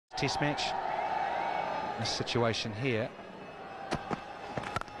Test match. This situation here. And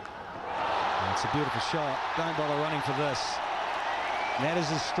it's a beautiful shot. Don't bother running for this. That is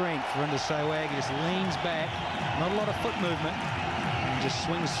his strength. Virender Sehwag, he just leans back, not a lot of foot movement, and just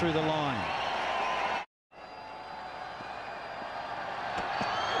swings through the line.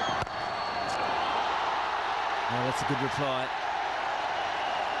 Well, that's a good reply.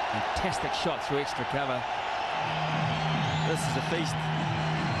 Fantastic shot through extra cover. This is a feast.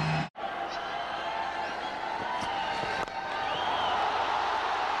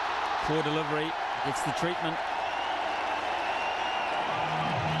 Poor delivery, gets the treatment.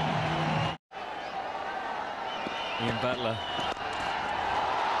 Ian Butler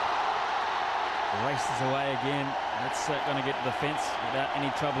races away again. That's going to get to the fence without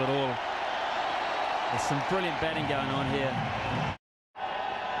any trouble at all. There's some brilliant batting going on here.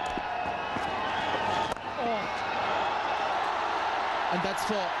 And that's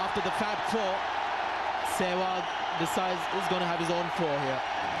four. After the Fab four, Sehwag decides he's going to have his own four here.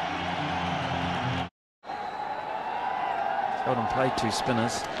 Seldom played two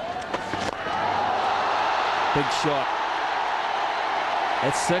spinners. Big shot.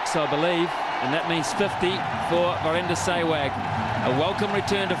 That's 6, I believe, and that means 50 for Virender Sehwag. A welcome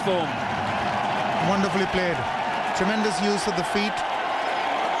return to form. Wonderfully played. Tremendous use of the feet.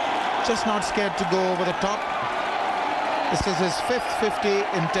 Just not scared to go over the top. This is his 5th 50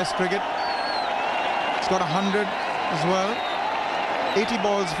 in Test cricket. He's got 100 as well. 80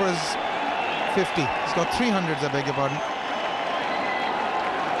 balls for his 50. He's got 300s, I beg your pardon.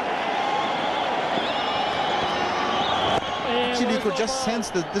 Actually, you could just sense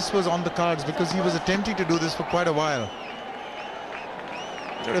that this was on the cards because he was attempting to do this for quite a while.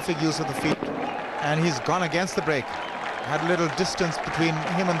 Terrific use of the feet. And he's gone against the break. Had a little distance between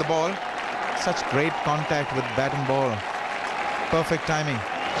him and the ball. Such great contact with bat and ball. Perfect timing.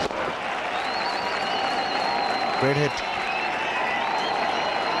 Great hit.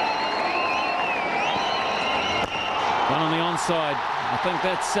 One on the onside. I think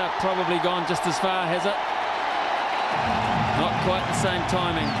that's probably gone just as far, has it? Not quite the same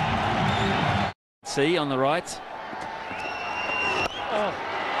timing. See, on the right. Oh.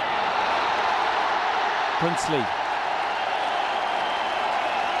 Princely.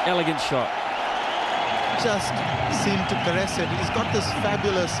 Elegant shot. Just seemed to caress it. He's got this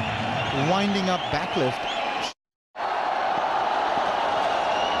fabulous winding up backlift.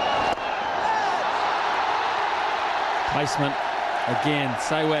 Placement again.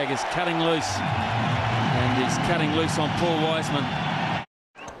 Sehwag is cutting loose, and he's cutting loose on Paul Wiseman.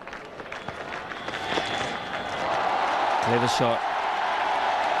 Clever shot.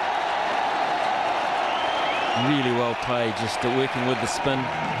 Really well played, just working with the spin.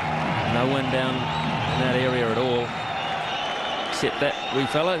 No one down in that area at all, except that wee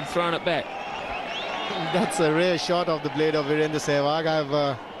fella throwing it back. That's a rare shot of the blade of Virender Sehwag.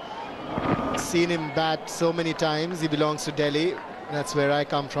 I've seen him bat so many times. He belongs to Delhi. That's where I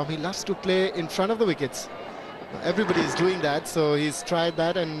come from. He loves to play in front of the wickets. Everybody is doing that, so he's tried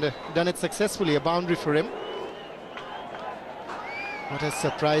that and done it successfully. A boundary for him. What has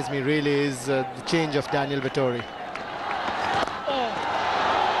surprised me really is the change of Daniel Vettori.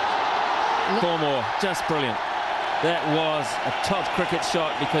 Four more, just brilliant. That was a top cricket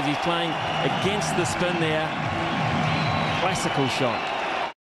shot because he's playing against the spin there. Classical shot.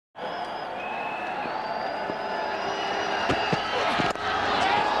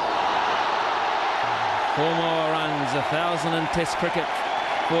 Four more runs, 1,000 in Test cricket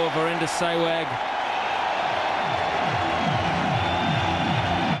for Virender Sehwag.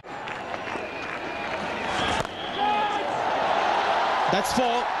 That's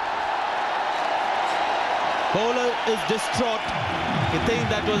four. Bowler is distraught. He thinks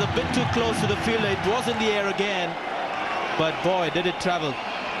that was a bit too close to the fielder. It was in the air again. But boy, did it travel.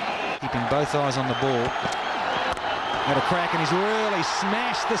 Keeping both eyes on the ball. Had a crack and he's really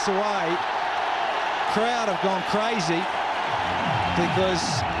smashed this away. Crowd have gone crazy because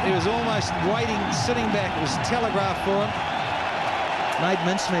he was almost waiting, sitting back. It was telegraphed for him. Made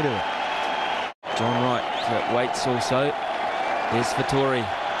mincemeat of it. John Wright waits also. There's Vettori.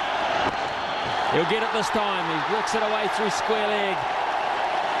 He'll get it this time. He works it away through square leg.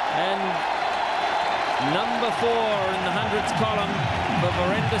 And number 4 in the hundreds column for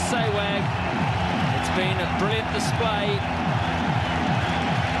Virender Sehwag. It's been a brilliant display.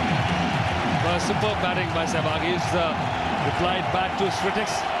 Well, superb batting by Sehwag. He's replied back to his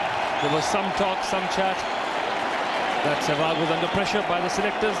critics. There was some talk, some chat that Sehwag was under pressure by the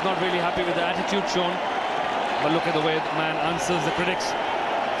selectors, not really happy with the attitude shown. But look at the way the man answers the critics.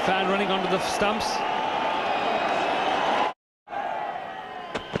 Fan running onto the stumps.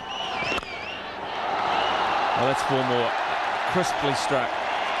 Oh, that's 4 more. Crisply struck.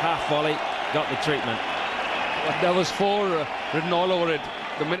 Half volley, got the treatment. There was 4 written all over it.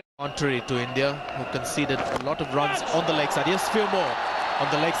 The minute Contrary to India, who conceded a lot of runs on the leg side. Yes, few more on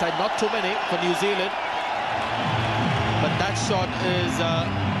the leg side, not too many for New Zealand. But that shot is,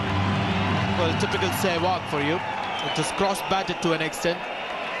 well, typical Sehwag for you. It was cross-batted to an extent.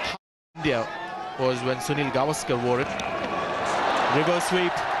 India was when Sunil Gavaskar wore it. Reverse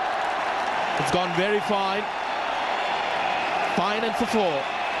sweep. It's gone very fine. Fine and for 4.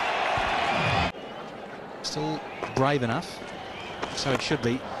 Still brave enough, so it should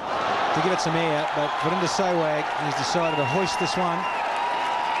be, to give it some air, but Virender Sehwag has decided to hoist this one.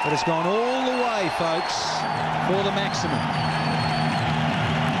 But it's gone all the way, folks, for the maximum.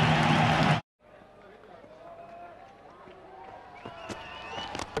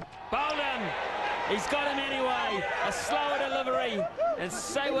 Bolden, he's got him anyway. A slower delivery, and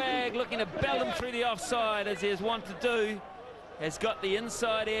Sehwag looking to belt him through the offside, as he is wont to do. Has got the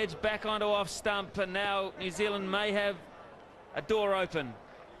inside edge back onto off stump, and now New Zealand may have a door open.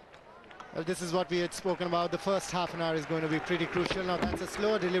 Well, this is what we had spoken about. The first half an hour is going to be pretty crucial. Now, that's a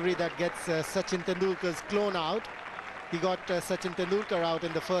slower delivery that gets Sachin Tendulkar's clone out. He got Sachin Tendulkar out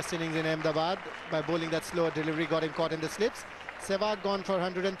in the first innings in Ahmedabad by bowling that slower delivery, got him caught in the slips. Sehwag gone for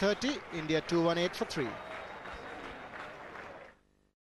 130, India 218 for 3.